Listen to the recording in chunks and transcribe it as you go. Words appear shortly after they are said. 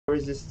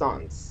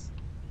resistance.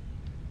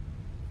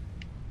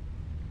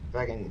 If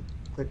I can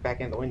click back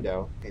in the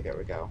window. Okay, there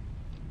we go.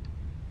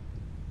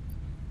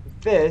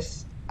 With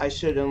this, I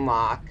should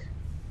unlock.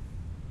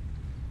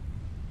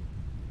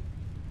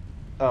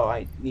 Oh,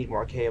 I need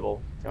more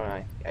cable, don't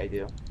I? Yeah, I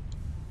do.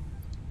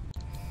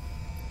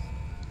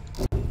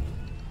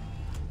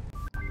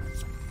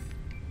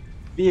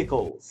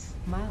 Vehicles.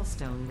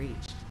 Milestone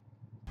reached.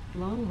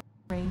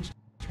 Long-range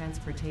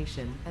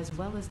transportation, as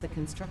well as the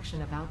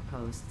construction of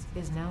outposts,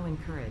 is now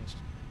encouraged.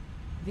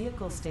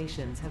 Vehicle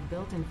stations have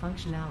built-in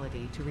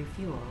functionality to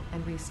refuel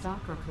and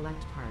restock or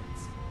collect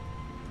parts.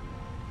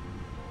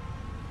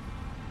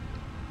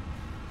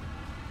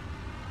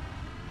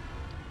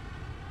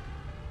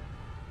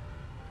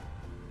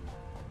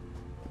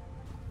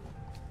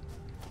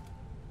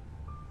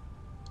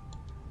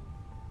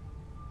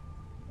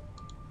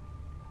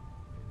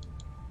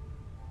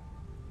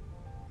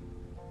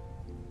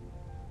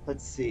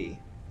 Let's see.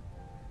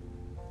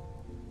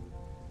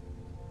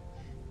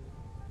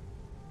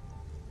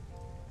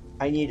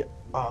 I need,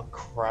 oh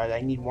crud,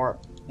 I need more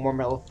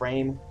metal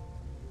frame.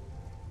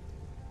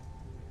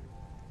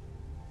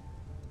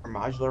 Or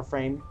modular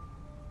frame.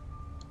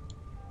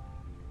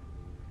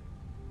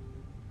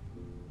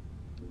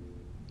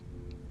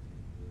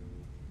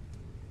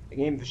 The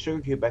game of the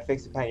Sugar Cube by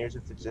Fix the Pioneers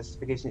with the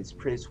justification it's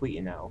pretty sweet,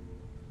 you know.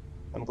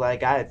 I'm glad I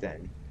got it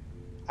then.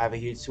 I have a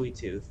huge sweet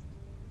tooth.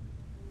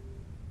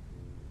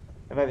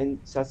 If I have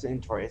such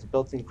inventory as a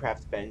built-in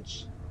craft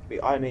bench, can be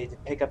automated to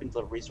pick up and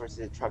deliver resources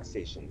at truck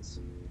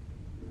stations.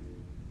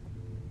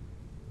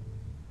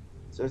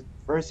 So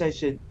first I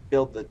should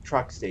build the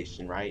truck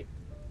station, right?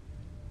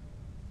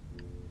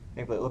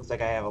 But it looks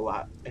like I have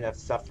enough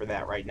stuff for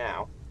that right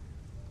now.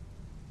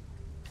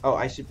 Oh,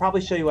 I should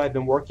probably show you what I've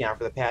been working on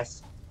for the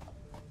past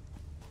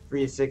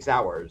 3 to 6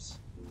 hours.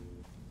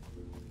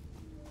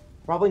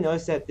 Probably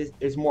notice that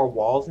there's more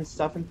walls and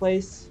stuff in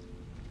place.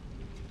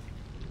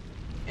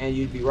 And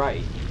you'd be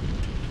right.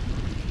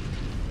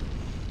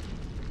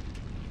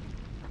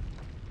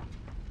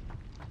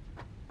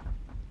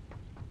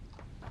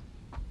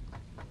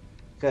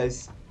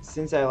 Because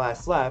since I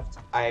last left,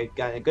 I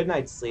got a good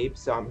night's sleep,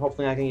 so I'm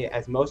hopefully not going to get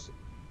as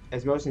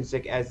motion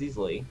sick as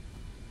easily.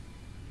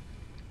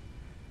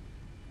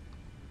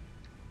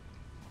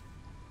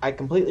 I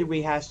completely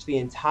rehashed the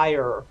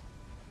entire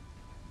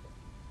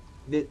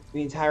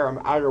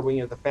outer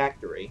wing of the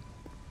factory.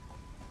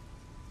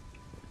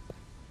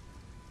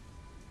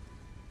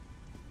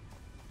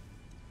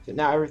 So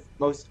now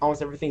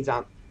almost everything's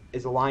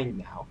is aligned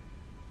now.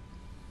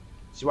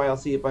 Which is why I'll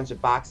see a bunch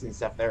of boxes and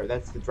stuff there.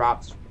 That's the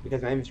drops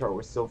because my inventory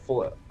was still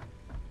full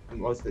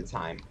most of the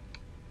time.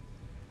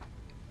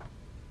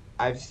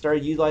 I've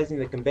started utilizing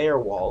the conveyor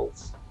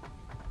walls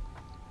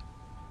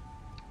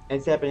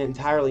and set up an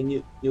entirely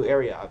new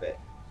area of it.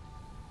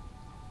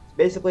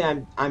 Basically,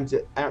 I'm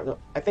just, I don't know.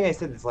 I think I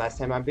said this last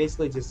time. I'm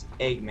basically just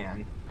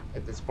Eggman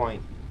at this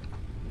point,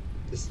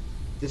 just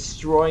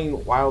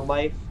destroying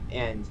wildlife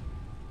and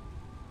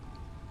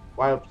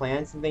wild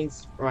plants and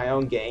things for my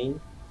own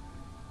gain.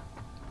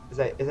 As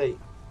I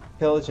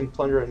pillage and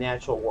plunder a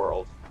natural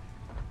world.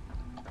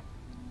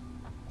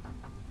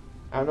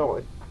 I don't know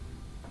what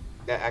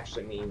that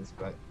actually means,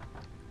 but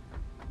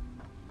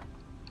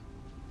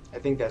I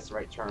think that's the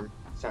right term.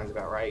 Sounds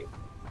about right.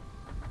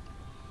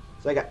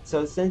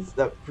 So since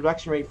the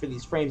production rate for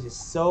these frames is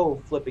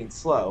so flipping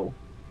slow,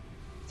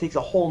 it takes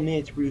a whole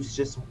minute to produce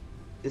just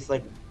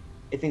like,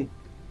 I think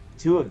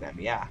 2 of them,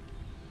 yeah.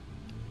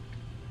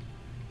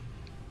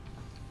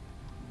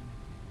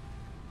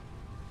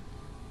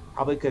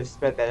 Probably could have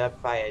sped that up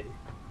if I had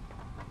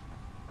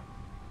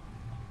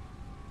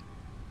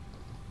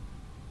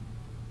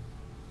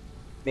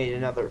made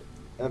another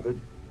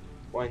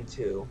one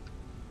too.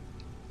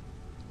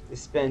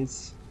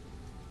 Dispense.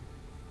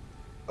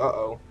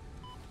 Uh-oh.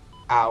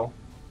 Ow.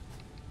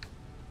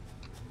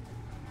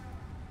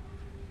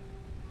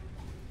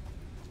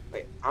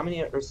 Wait, how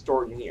many are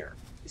stored in here?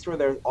 This is where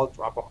they're all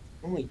drop off.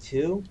 Only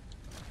 2?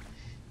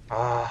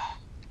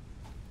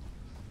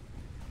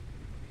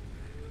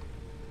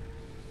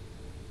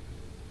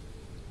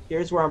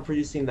 Here's where I'm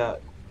producing the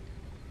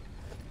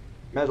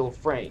metal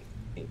frame.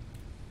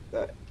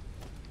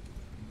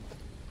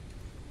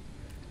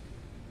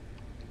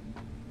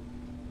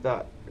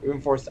 The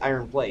reinforced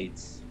iron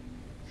plates.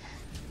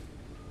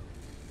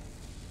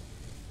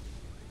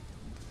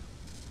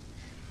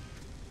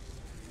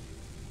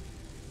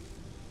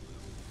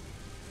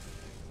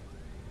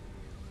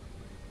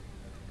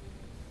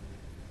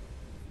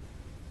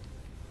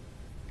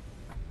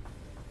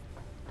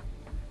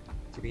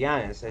 To be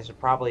honest, I should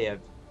probably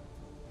have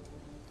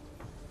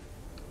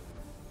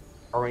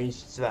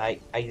arranged so that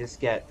I just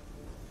get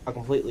a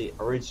completely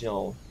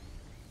original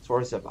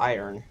source of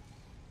iron.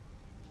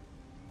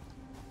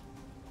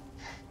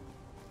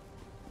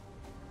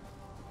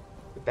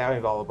 But that would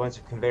involve a bunch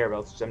of conveyor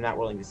belts, which I'm not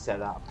willing to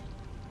set up.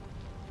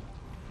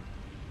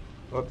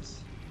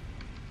 Whoops.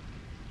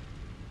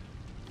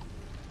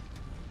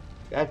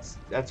 That's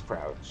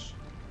crouch.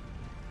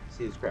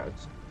 See, this crouch.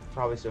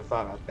 Probably should have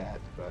thought about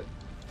that, but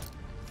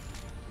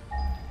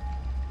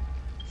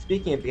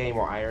Speaking of getting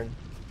more iron,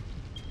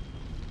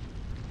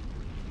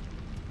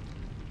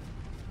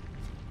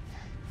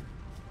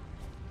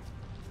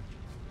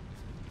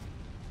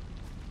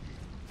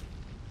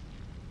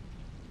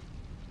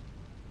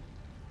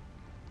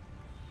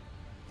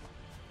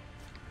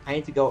 I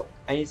need to go.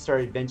 I need to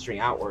start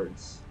adventuring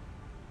outwards.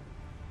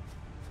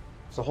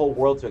 It's a whole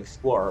world to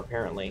explore,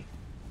 apparently.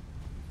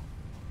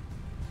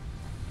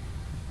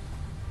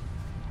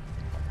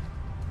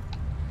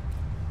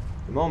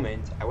 At the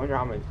moment, I wonder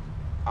how much.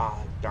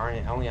 Ah, darn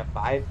it! I only have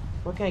 5.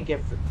 What can I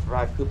get for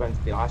 5 coupons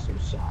at the awesome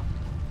shop?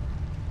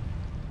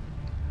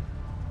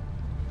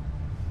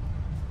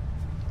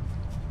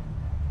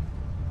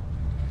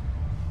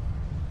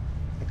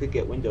 I could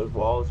get windows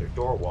walls or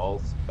door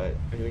walls, but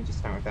I'm doing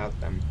just fine without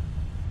them.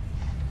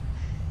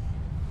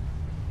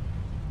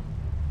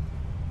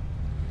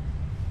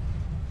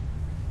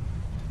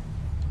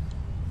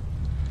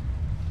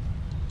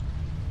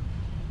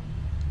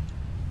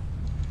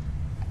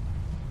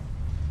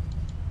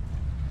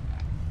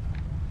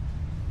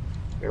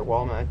 There are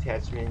wall mount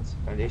attachments,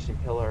 foundation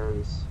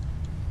pillars,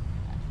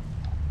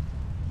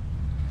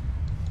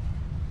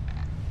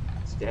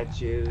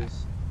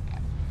 statues,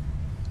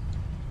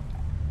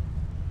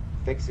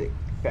 fix it,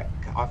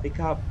 coffee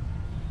cup,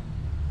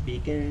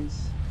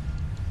 beacons.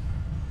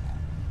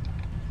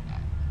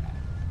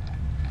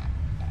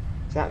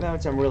 It's not that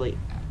much I'm really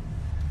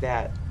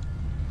that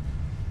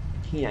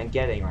keen on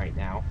getting right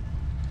now.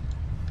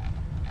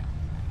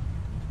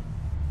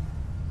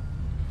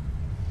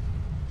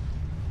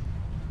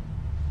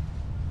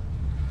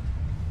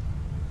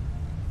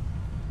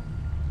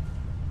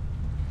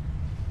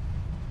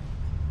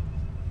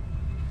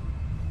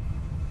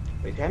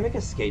 Wait, can I make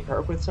a skate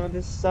park with some of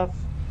this stuff?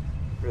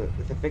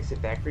 With the Fix It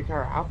Factory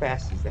car? How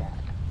fast is that?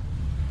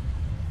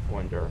 I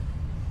wonder.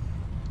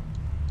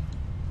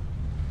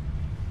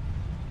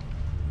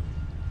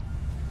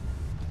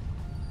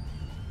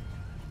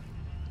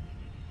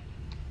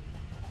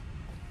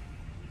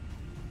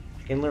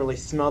 I can literally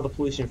smell the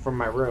pollution from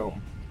my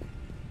room.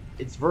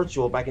 It's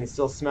virtual, but I can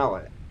still smell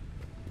it.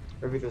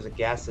 Maybe there's a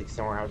gas leak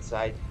somewhere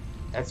outside.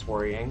 That's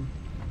worrying.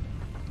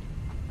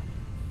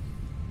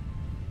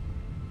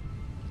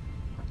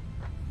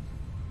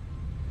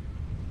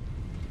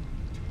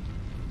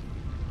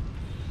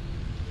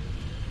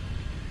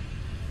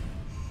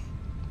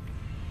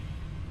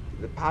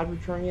 Did the pod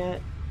return yet?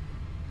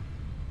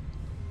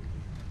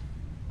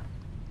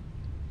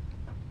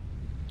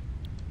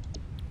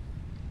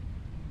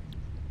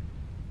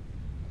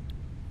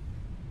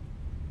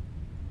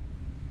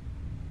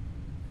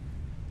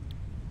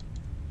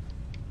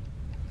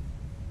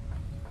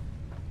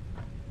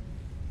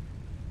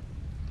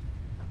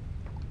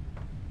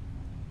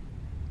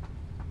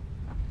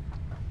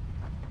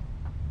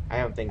 I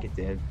don't think it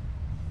did.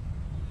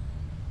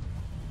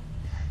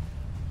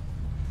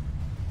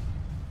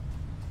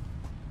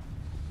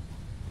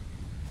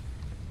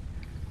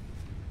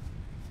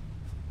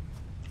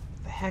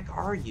 What the heck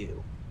are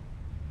you?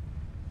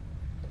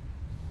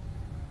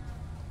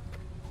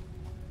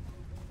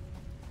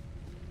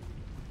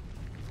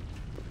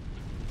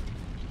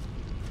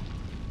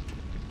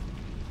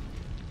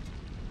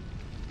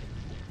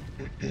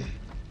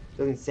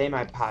 Doesn't say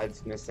my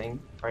pod's missing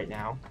right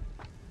now.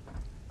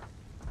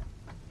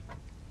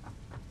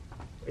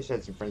 Wish I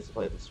had some friends to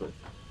play this with.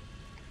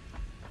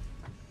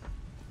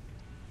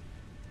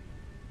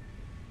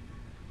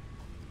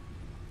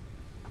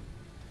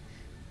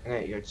 I'm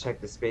gonna go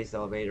check the space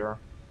elevator,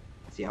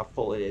 see how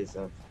full it is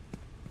of.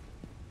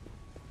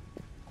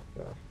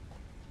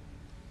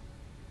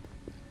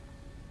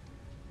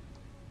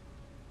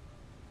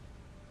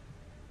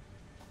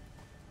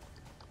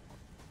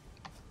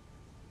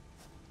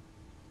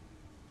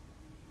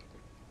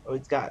 Oh,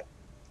 it's got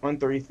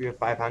 133 of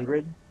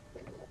 500.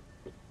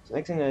 So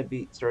next I'm gonna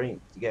be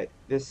starting to get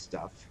this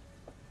stuff.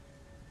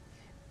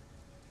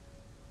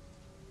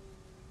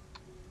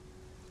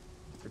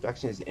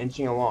 Production is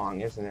inching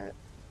along, isn't it?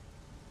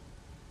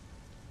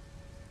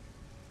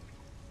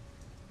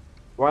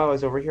 While I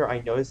was over here, I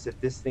noticed that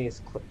this thing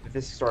is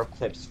this sort of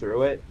clips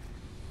through it.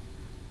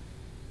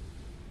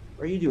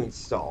 What are you doing,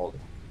 stalled?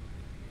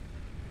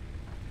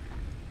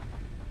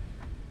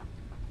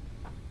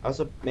 I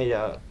also made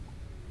a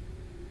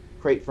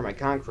crate for my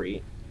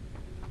concrete.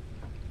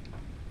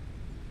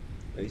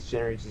 These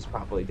generators is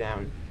probably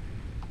down.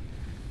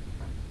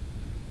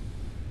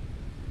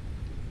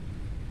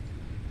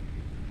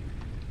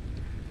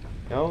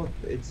 No,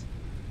 it's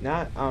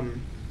not.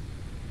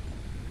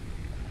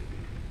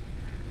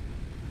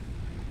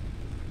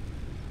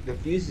 The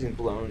fuse isn't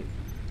blown.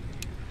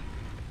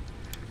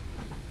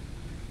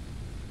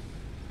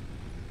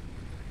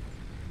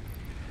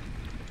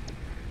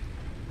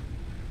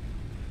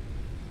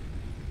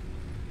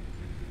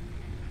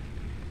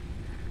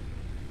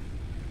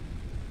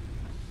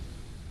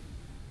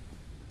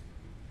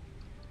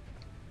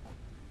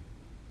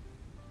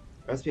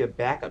 There must be a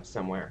backup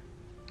somewhere.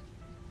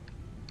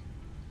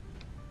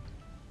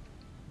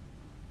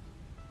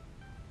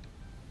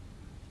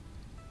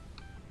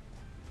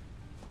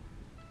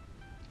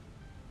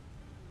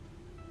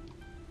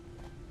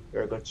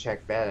 Better go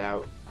check that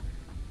out.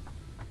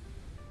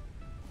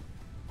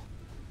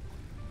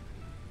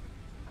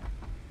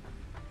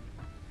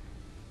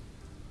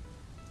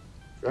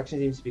 Production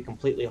seems to be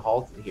completely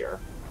halted here.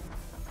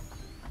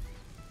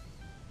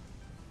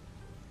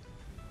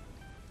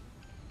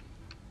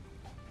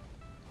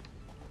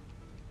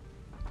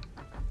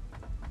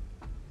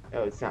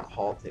 No, it's not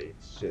halted,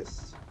 it's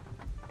just...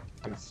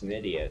 I'm just an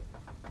idiot.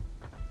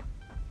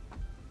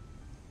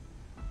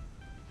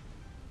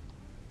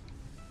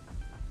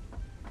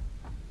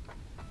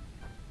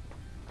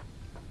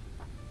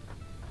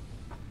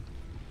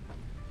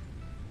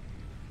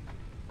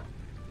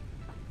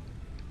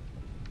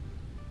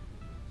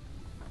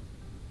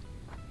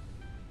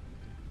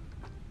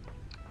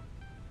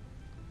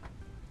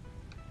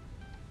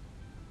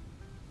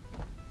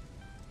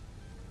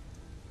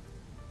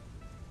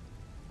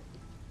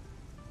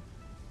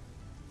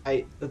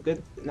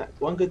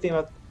 One good thing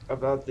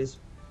about this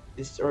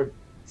sort of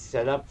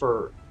setup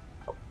for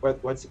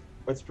what's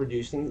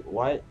producing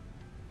what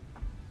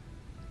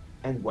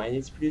and when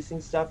it's producing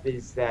stuff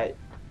is that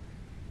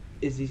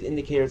these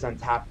indicators on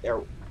top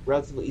are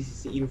relatively easy to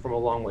see even from a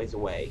long ways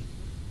away.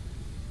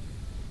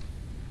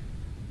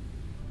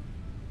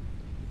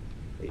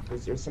 Wait,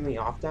 was there something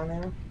off down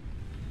there?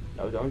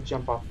 No, don't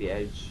jump off the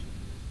edge.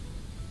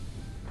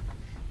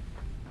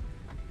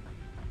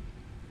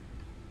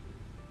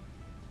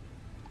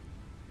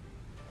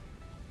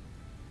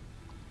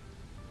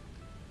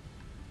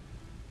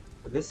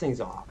 But this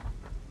thing's off.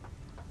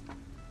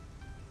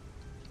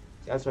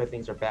 That's why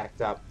things are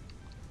backed up.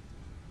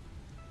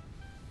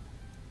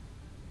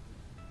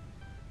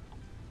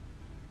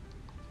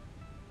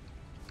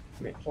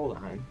 Wait, hold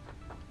on.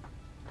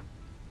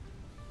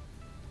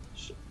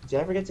 Did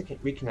I ever get to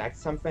reconnect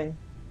something?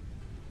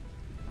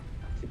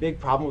 The big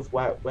problem with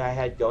what I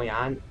had going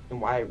on and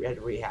why I had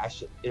to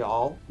rehash it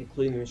all,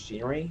 including the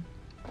machinery,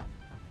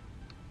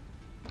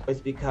 was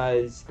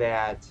because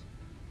that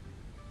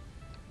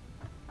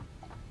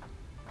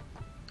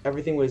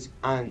everything was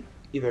on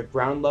either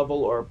ground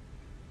level or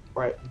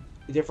at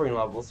differing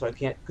levels, so I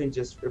couldn't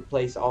just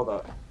replace all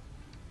the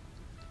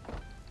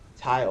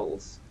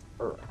tiles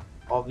or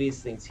all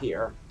these things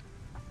here.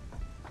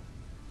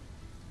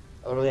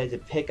 I really had to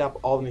pick up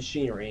all the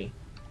machinery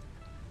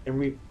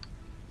and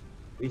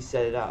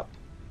reset it up.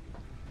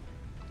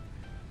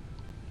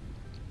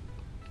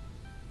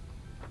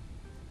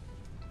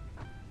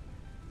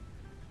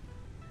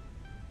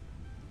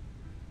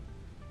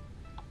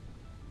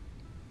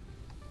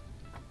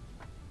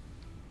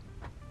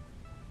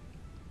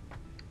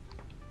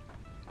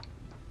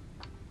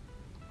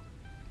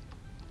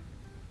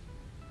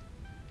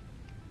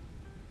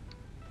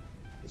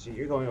 So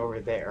you're going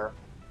over there.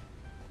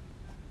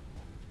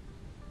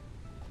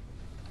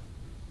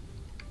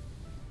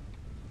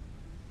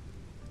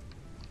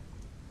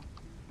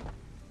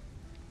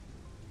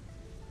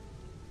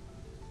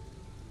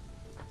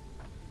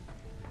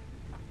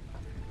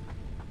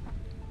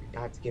 I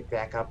have to get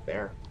back up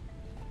there.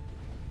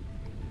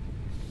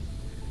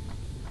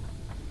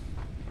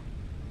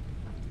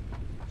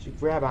 Should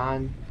grab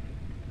on.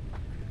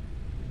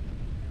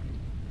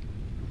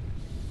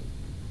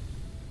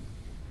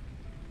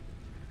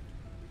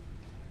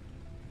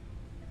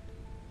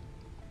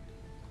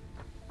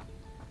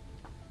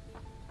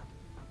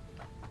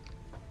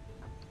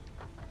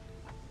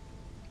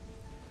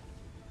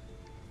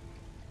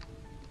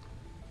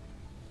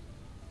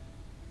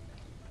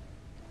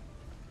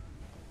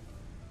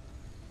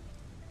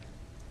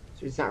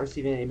 So he's not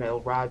receiving any metal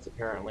rods,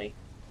 apparently.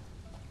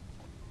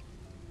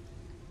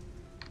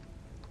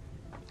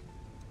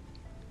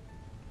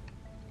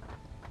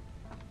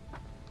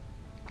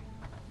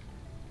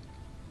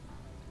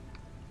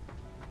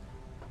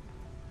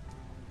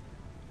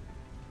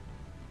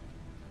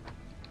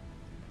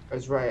 I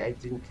was right, I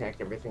didn't connect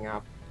everything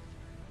up.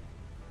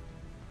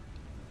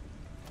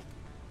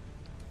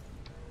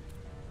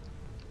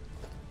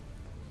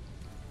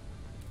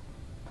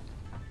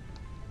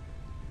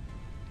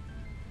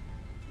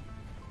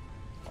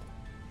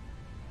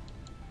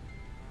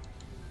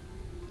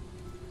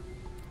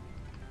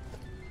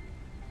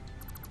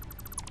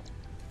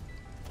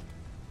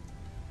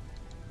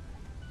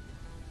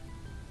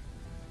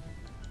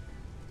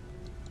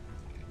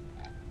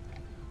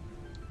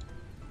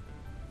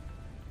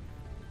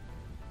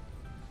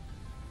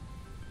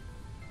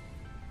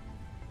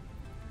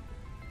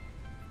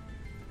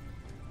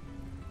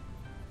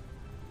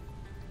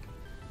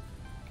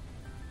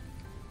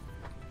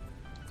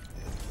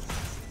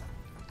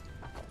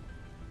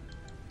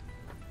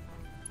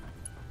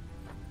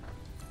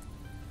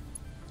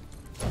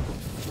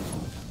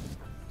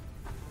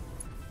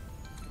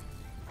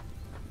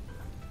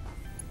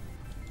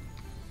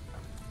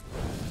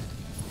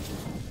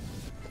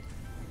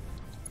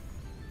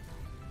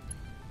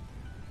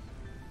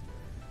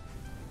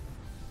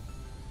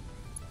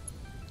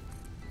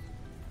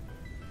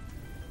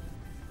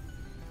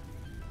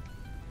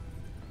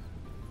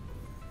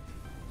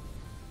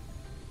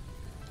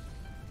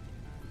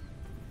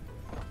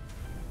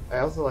 I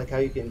also like how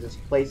you can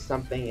just place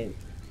something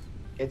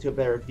get to a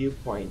better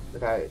viewpoint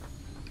without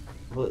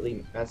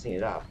completely messing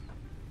it up.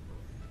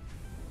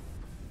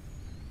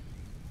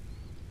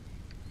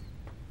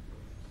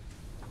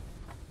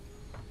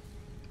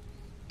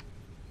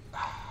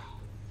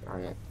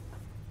 Darn it.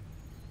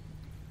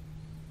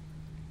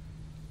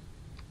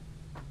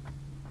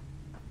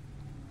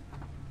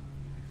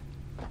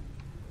 I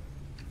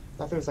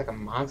thought there was like a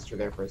monster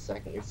there for a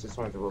second. It's just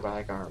one of the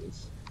robotic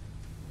arms.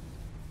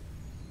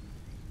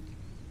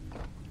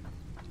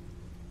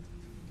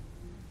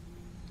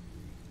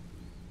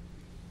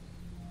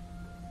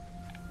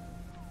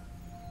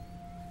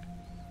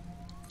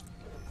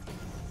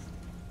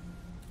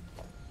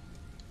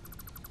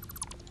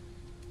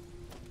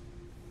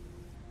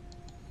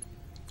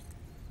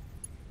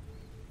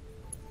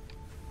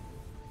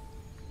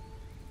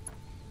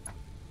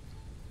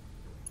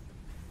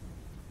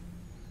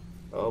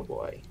 Oh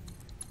boy.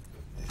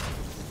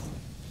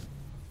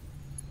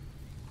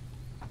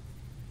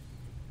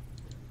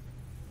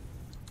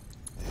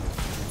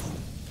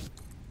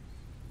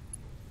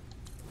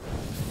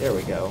 There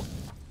we go.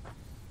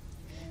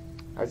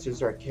 I should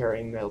start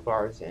carrying metal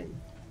bars in.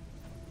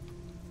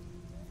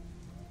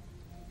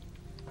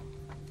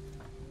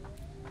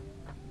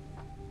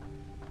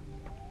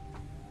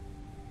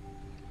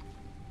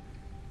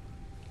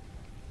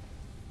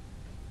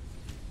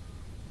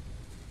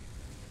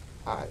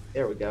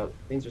 There we go.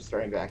 Things are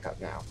starting back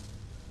up now.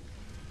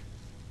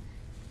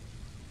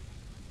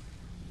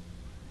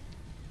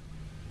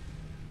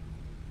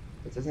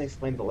 It doesn't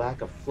explain the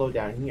lack of flow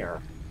down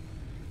here.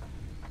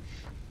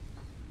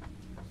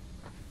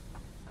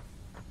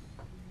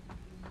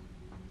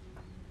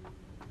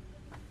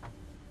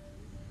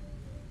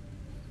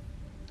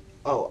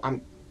 Oh,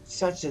 I'm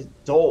such a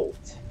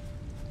dolt.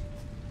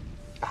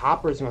 The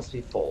hoppers must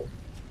be full.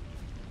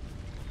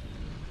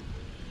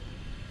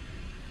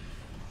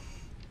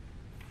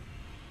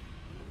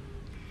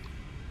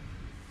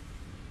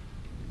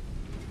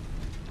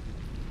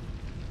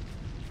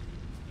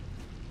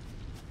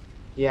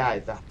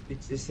 Yeah,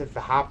 it's just that the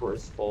hopper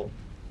is full.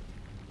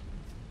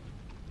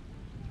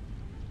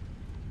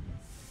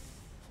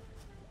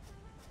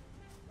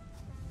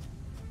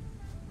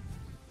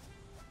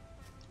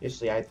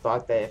 Initially, I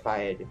thought that if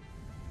I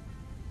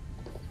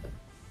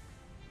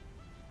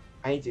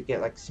need to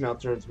get like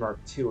smelters Mark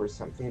II or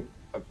something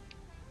of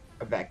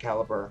that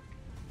caliber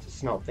to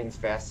smelt things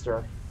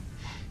faster.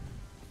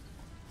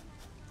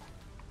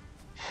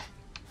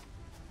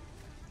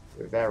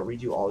 We better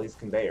redo all these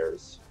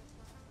conveyors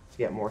to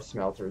get more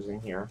smelters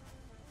in here.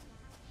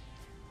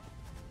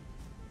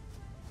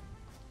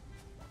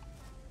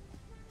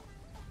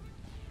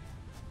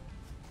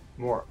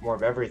 More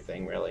of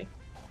everything, really.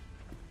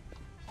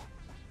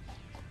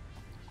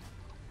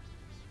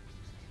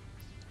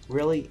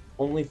 Really?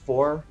 Only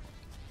 4?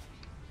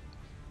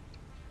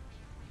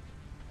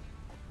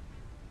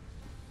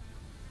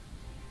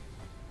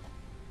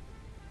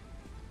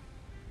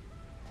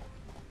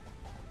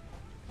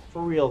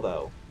 For real,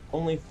 though.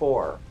 Only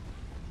 4.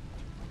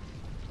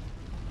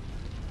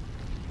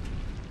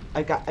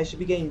 I should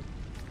be getting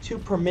 2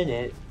 per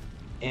minute,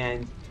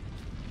 and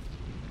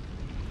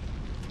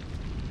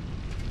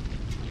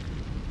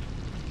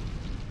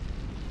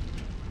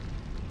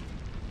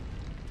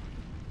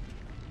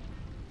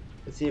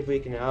let's see if we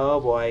can.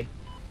 Oh boy!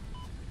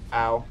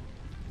 Ow!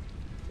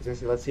 I was gonna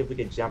say, let's see if we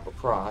can jump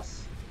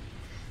across,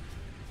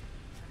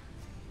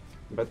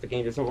 but the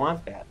game doesn't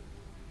want that.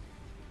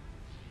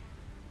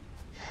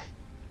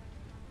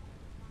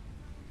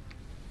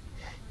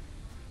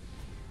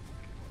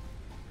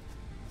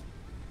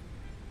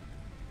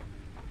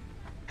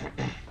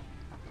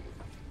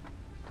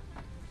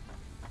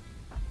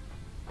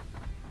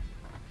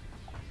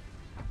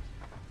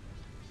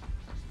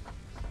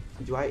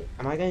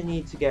 Am I gonna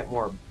need to get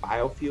more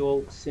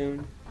biofuel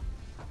soon?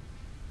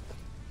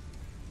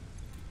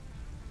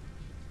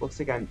 Looks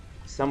like I'm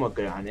somewhat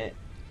good on it.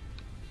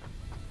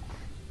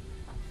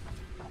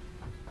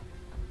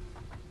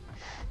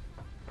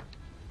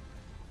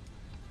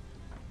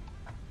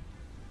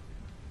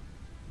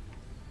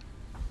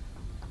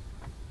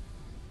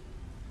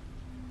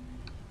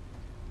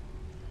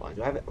 Hold on,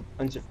 do I have a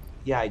bunch of...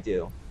 Yeah, I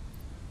do.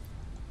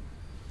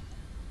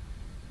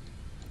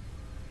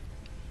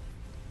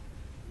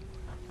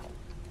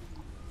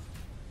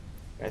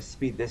 Gotta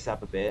speed this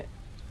up a bit.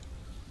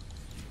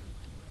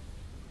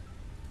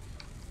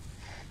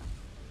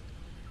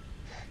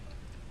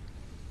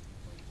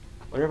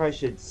 Wonder if I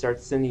should start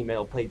sending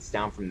metal plates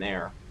down from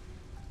there.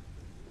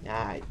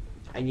 Nah,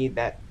 I need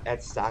that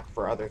stock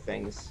for other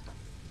things.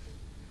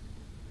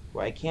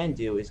 What I can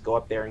do is go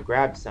up there and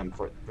grab some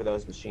for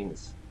those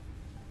machines.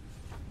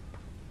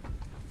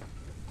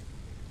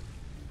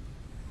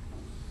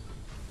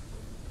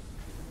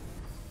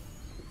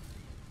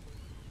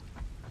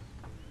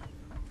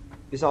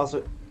 This also,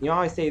 you know how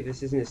I say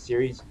this isn't a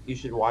series you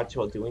should watch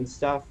while doing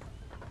stuff?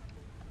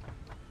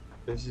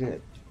 This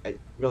isn't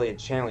really a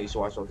channel you should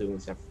watch while doing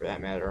stuff, for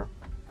that matter.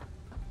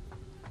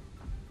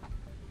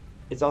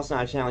 It's also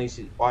not a channel you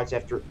should watch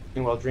after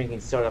while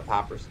drinking soda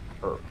poppers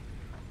or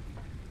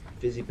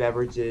fizzy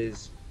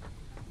beverages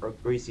or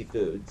greasy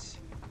foods.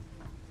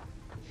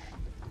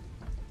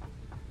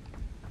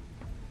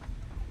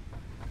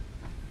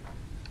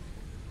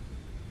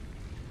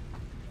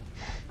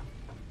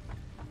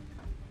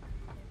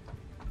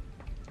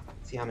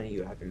 Let's see how many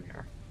you have in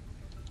there.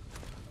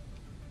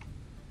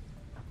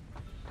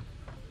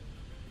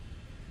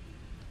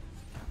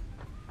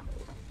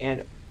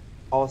 And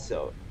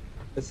also,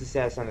 what's the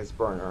status on this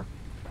burner?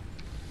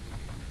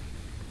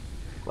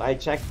 Well, I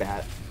checked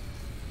that.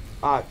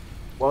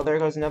 Well, there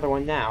goes another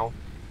one now.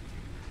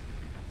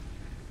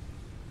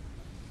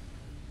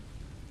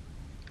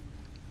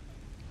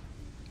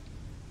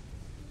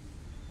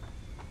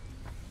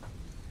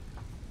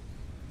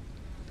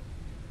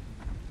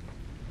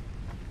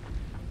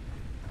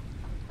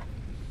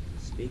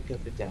 Speak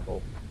of the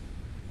devil.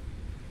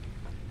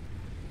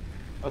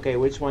 Okay,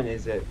 which one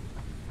is it?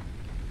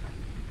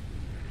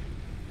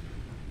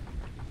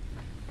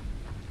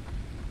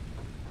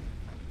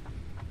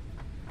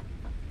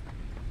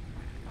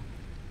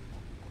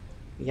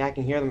 Yeah, I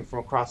can hear them from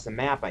across the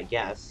map, I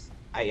guess.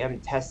 I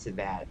haven't tested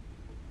that.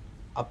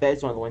 I'll bet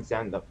it's one of the ones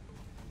down in the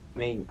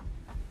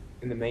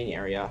main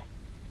area.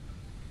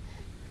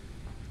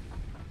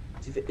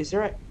 Is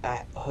there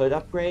a hood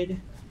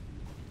upgrade?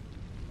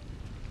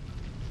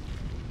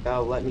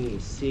 That'll let me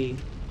see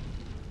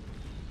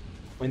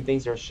when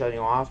things are shutting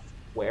off.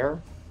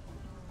 Where?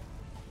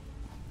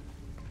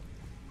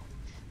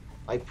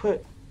 I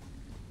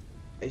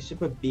should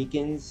put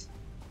beacons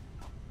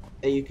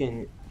that you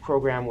can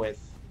program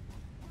with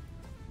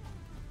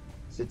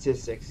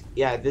statistics.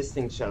 Yeah, this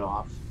thing shut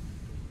off.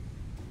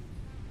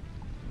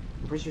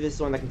 I'm pretty sure this is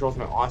the one that controls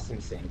my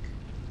awesome sink.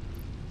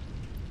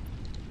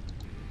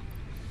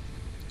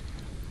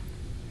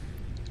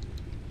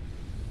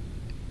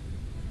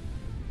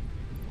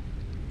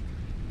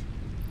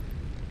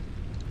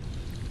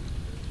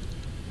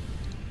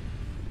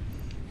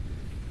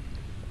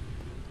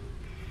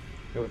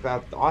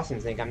 Without the awesome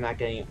sink, I'm not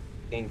getting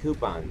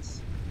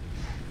coupons.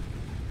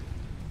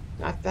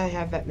 Not that I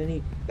have that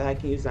many that I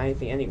can use on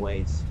anything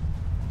anyways.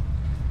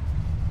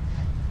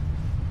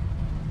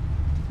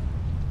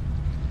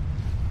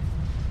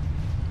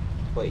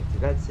 Wait,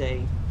 did that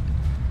say?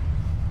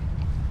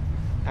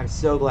 I'm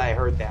so glad I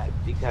heard that,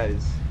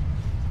 because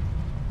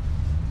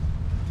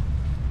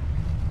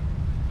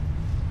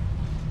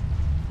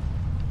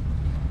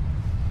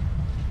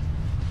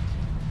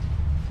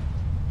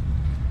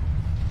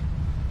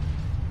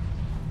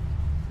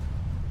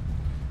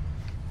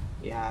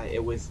yeah,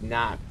 it was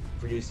not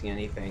producing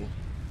anything.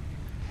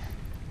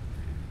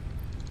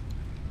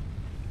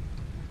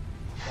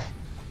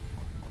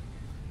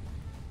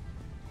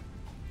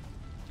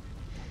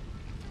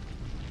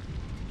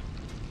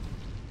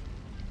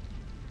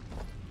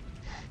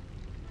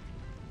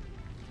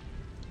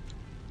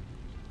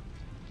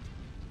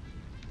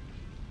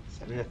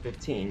 To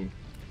 15.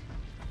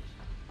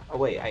 Oh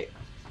wait,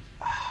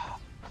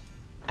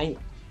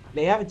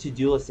 they have a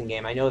to-do list in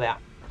game. I know that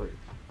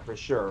for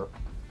sure.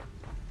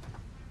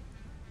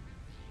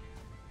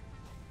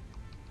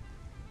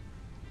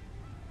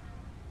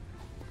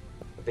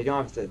 But they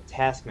don't have the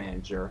task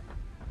manager.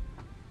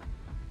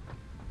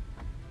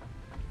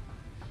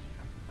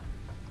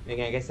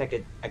 Again, I guess I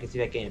could see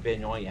that getting a bit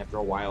annoying after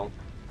a while.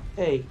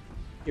 Hey,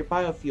 your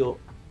biofuel,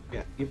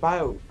 yeah, your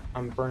bio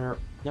burner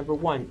number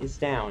 1 is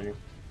down.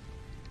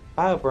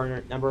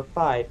 Bioburner number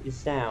 5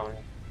 is down.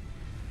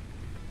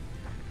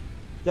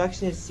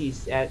 Production has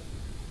ceased at...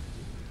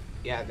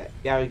 Yeah,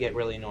 that would get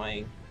really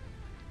annoying.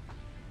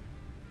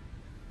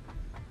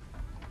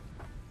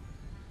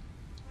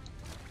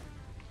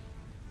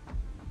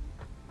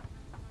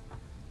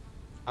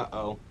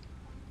 Uh-oh.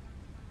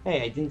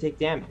 Hey, I didn't take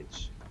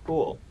damage.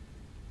 Cool.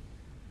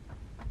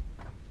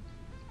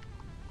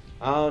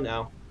 Oh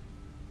no.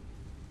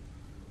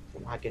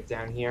 Cannot get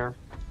down here.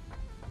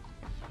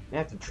 I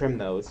have to trim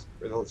those,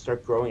 or they'll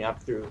start growing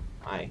up through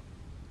my...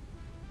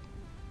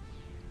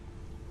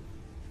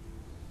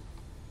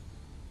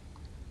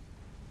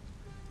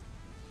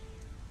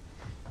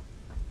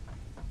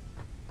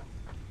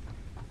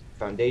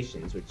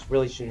 foundations, which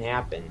really shouldn't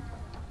happen.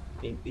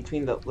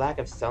 Between the lack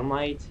of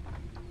sunlight...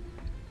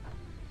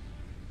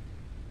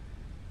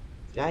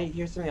 Did I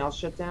hear something else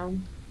shut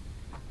down?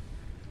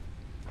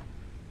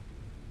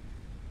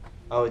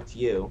 Oh, it's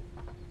you.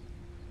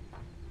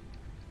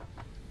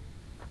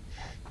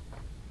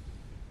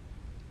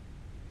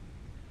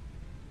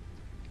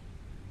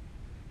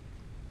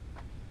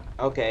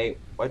 Okay,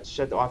 let's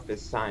shut off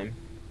this time.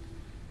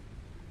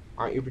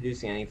 Aren't you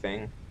producing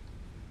anything?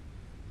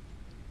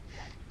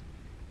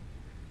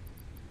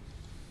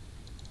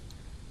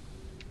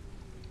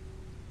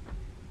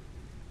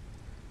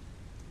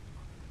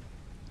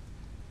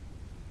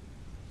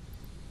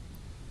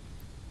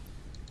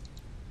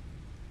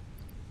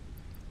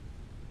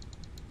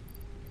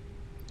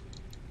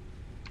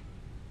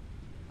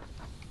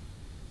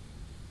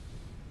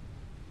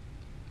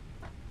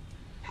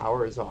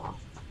 Power is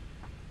off.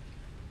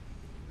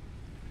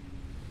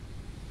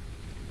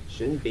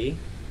 Shouldn't be.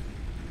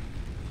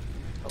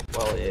 Oh,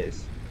 well, it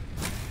is.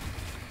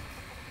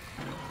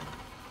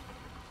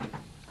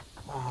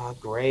 Oh,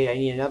 great. I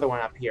need another one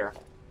up here.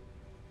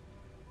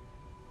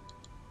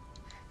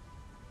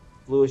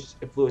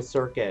 It blew a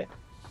circuit.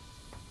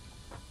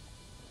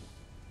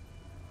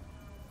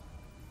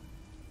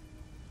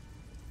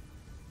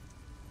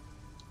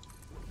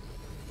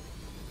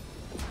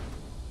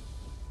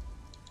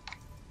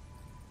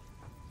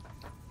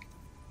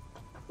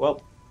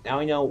 Well, now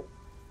we know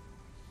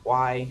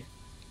why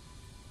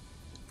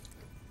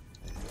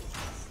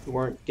we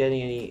weren't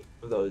getting any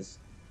of those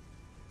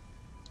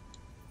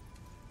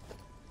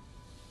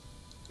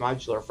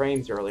modular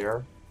frames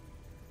earlier.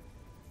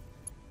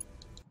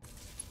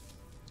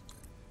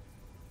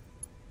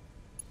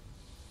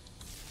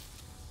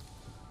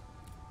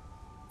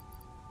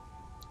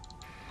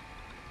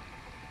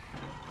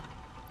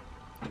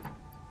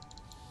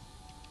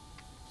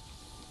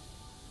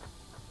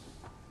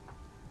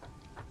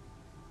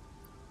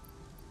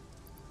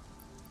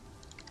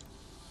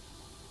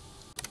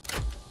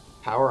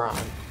 Power on.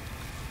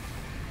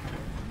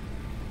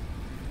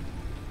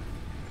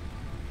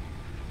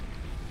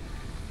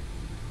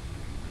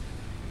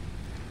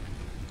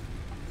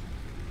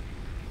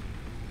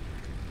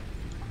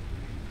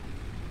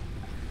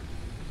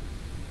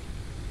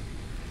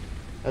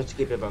 Let's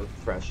keep it above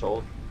the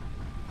threshold.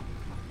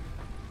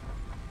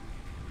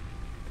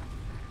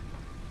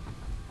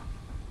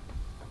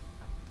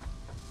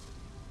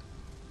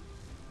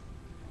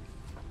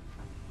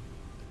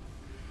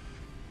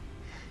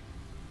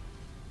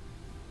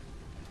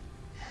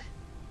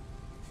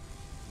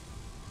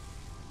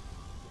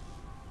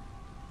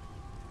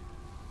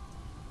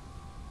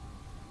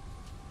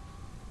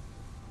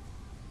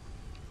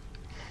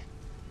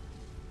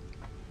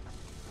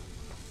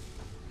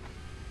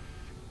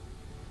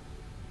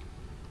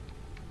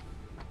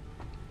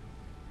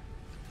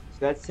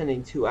 So that's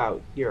sending 2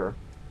 out here,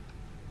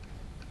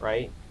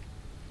 right?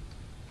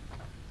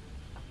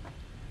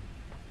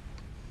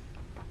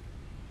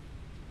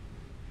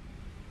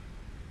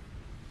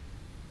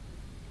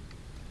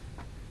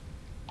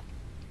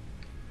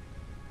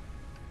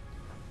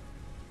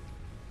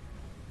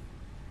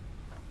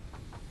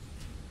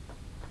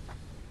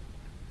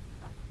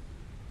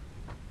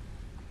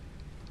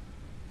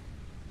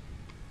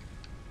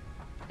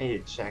 I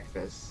need to check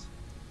this.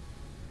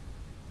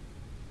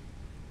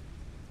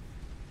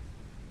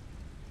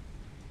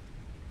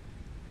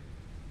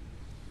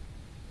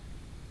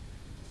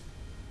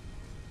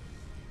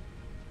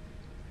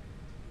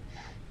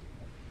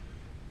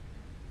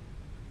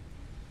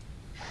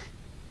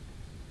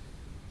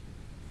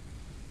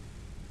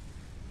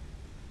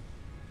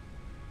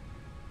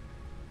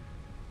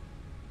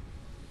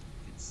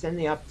 It's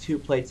sending up 2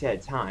 plates at a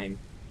time.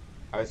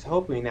 I was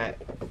hoping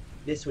that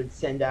this would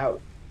send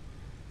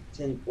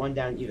one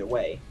down either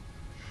way.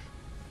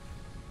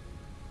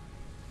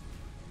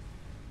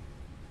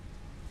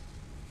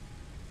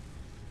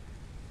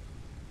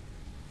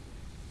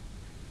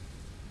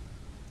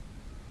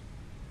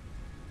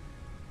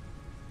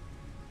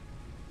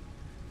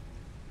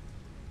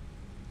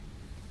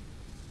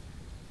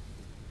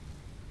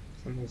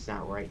 Something's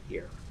not right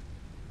here.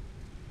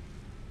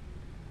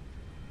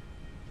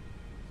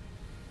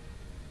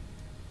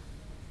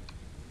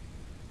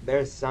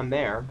 There's some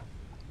there.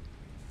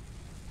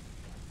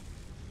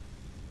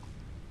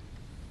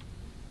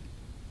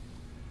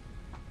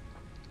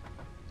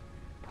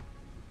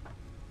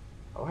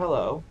 Oh,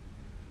 hello.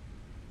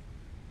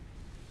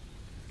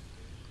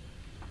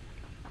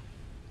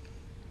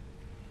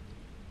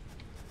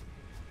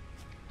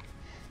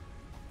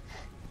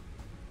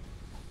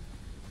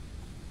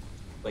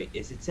 Wait,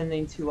 is it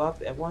sending 2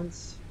 up at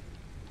once?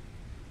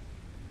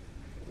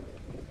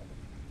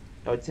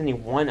 No, it's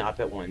sending 1 up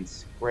at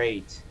once.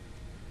 Great.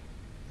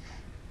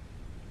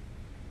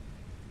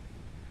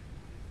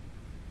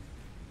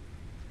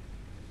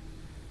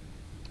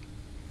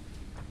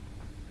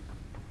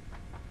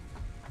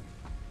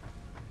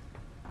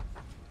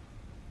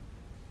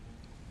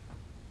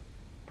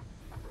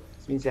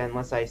 This means that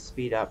unless I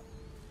speed up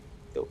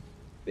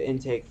the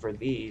intake for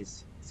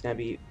these, it's going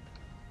to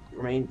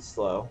remain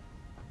slow.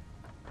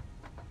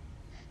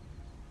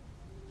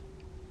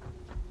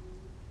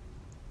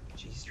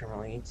 Jeez,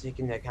 terminal, you need to take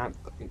into account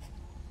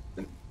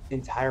the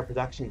entire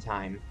production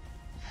time.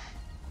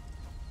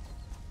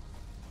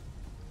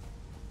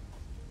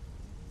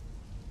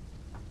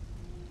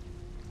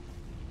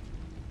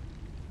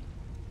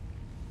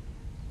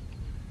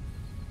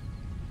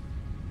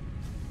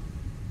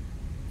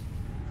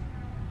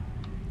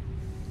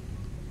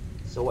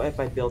 So what if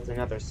I built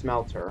another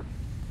smelter?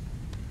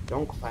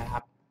 Don't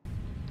clap.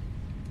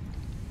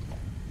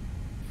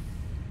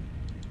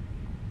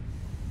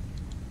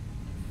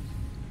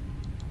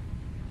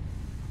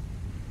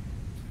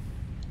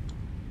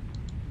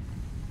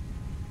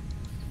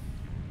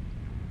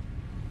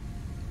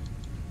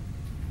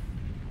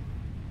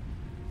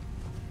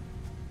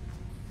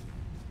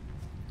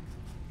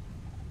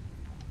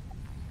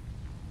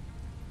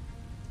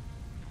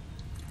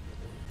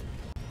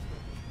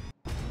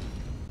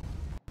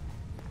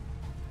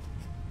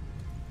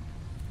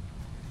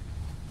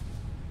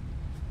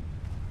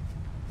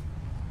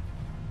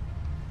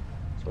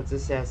 So what's the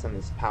status on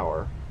this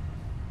power?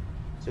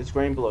 So it's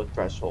running below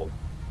threshold.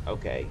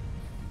 Okay.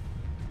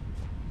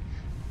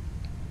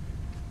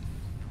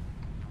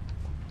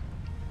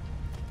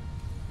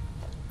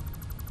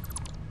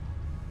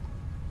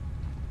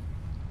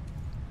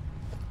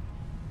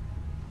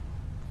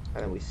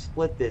 And then we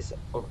split this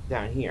over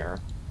down here.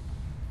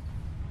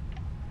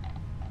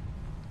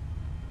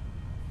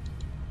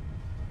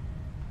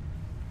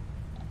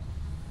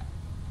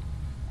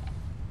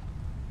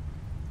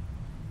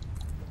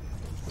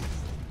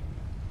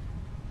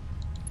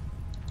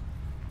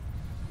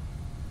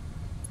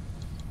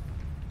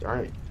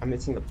 Darn it, I'm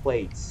missing the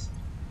plates.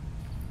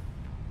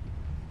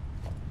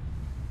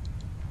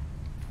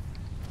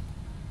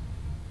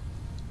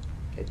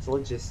 It's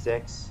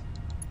logistics.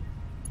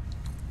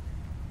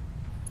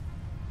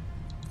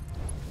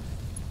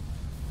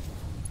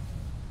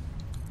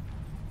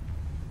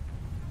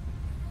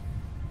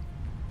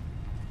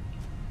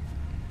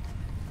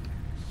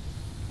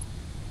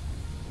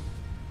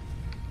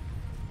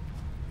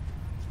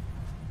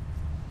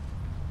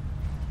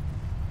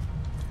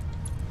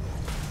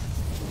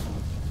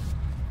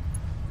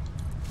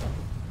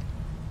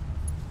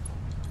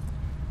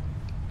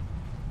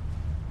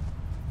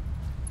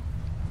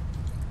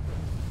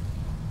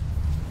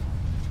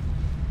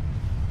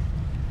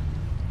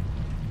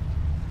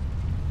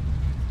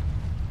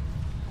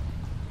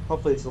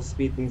 Hopefully this will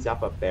speed things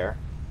up there.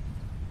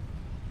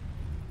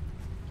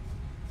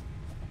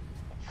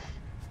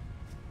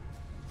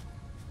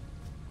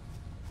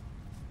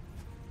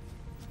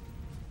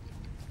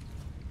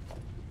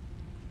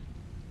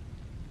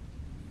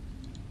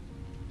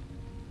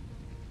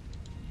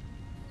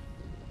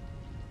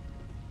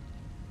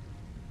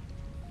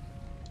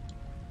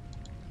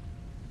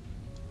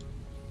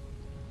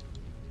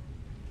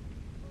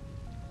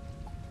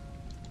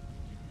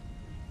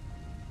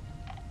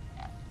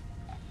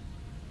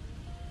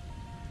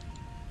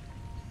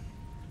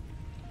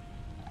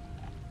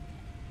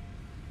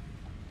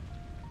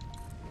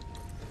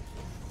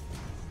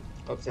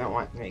 Oops, I don't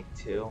want to make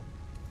two.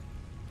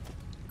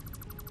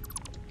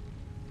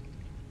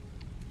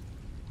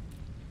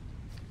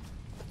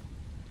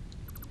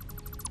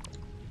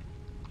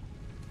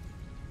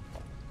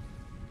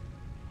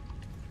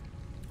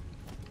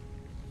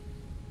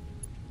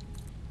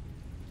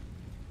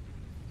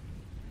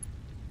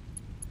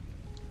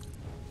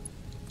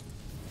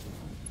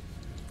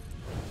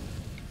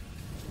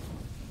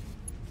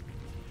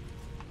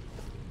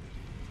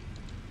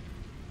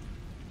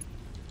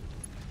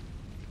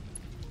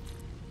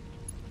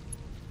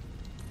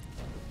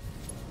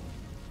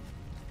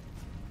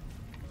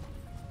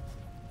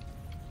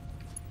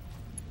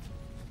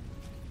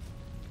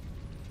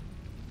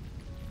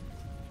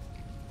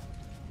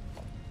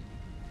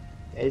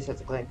 I just have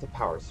to connect the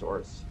power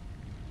source.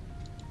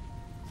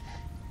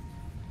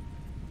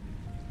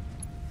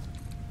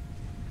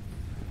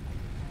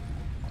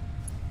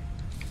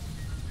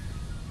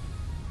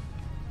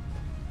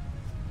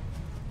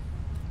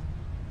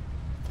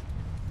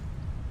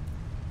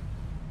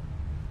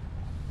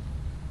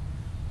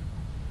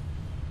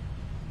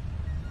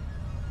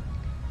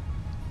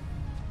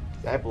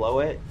 Did I blow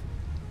it?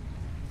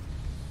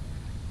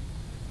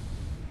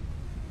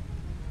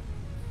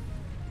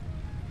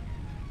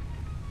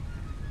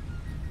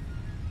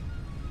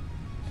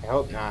 I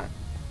hope not.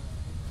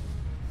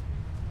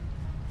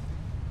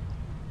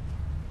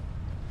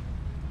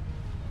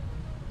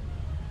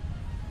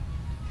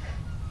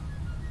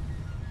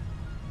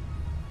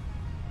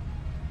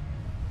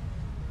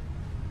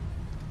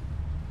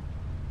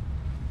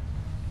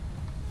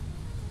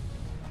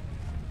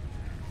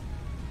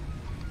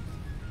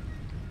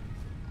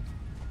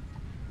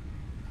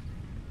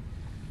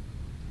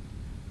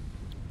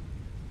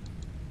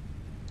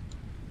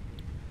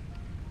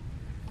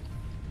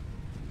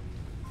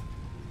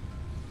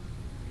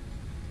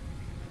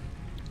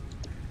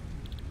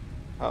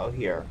 Oh,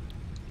 here.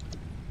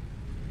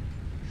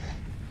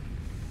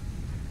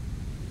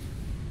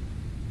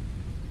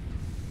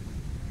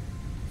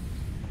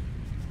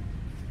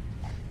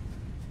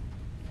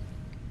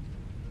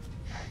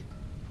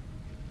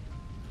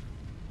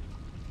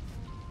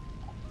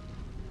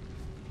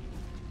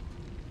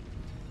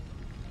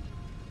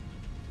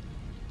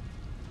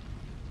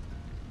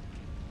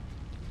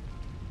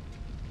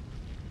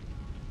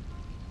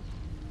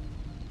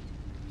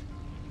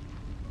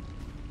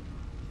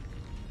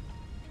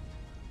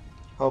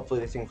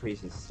 Hopefully this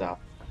increases stuff.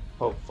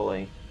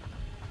 Hopefully.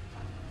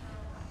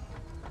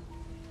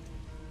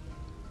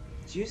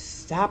 Did you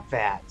stop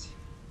that?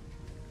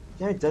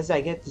 Yeah, it does. I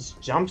get this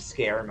jump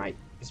scare in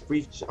this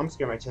brief jump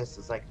scare in my chest.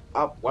 It's like,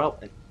 oh, well,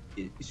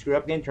 you screwed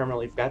up game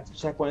terminal. You forgot to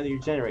check one of your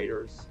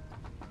generators.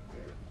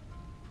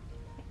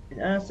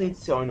 And honestly,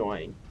 it's so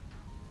annoying.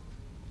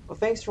 Well,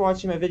 thanks for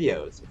watching my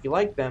videos. If you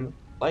like them,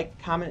 like,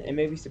 comment, and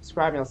maybe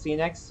subscribe, and I'll see you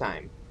next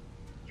time.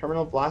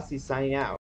 Terminal Velocity signing out.